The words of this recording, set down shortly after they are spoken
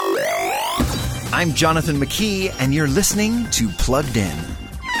I'm Jonathan McKee, and you're listening to Plugged In.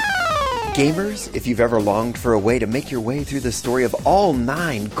 Gamers, if you've ever longed for a way to make your way through the story of all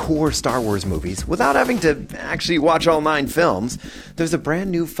 9 core Star Wars movies without having to actually watch all 9 films, there's a brand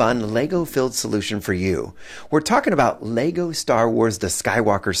new fun Lego-filled solution for you. We're talking about Lego Star Wars The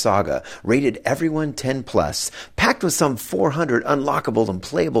Skywalker Saga, rated everyone 10+, packed with some 400 unlockable and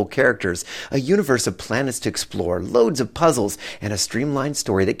playable characters, a universe of planets to explore, loads of puzzles, and a streamlined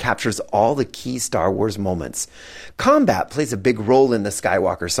story that captures all the key Star Wars moments. Combat plays a big role in the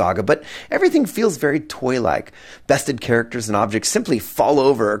Skywalker Saga, but everything feels very toy-like. Bested characters and objects simply fall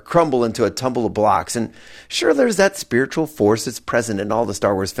over or crumble into a tumble of blocks. And sure, there's that spiritual force that's present in all the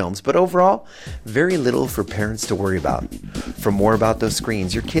Star Wars films, but overall, very little for parents to worry about. For more about those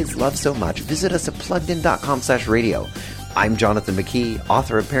screens your kids love so much, visit us at pluggedin.com/radio. I'm Jonathan McKee,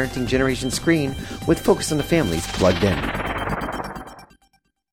 author of Parenting Generation Screen, with Focus on the Family's Plugged In.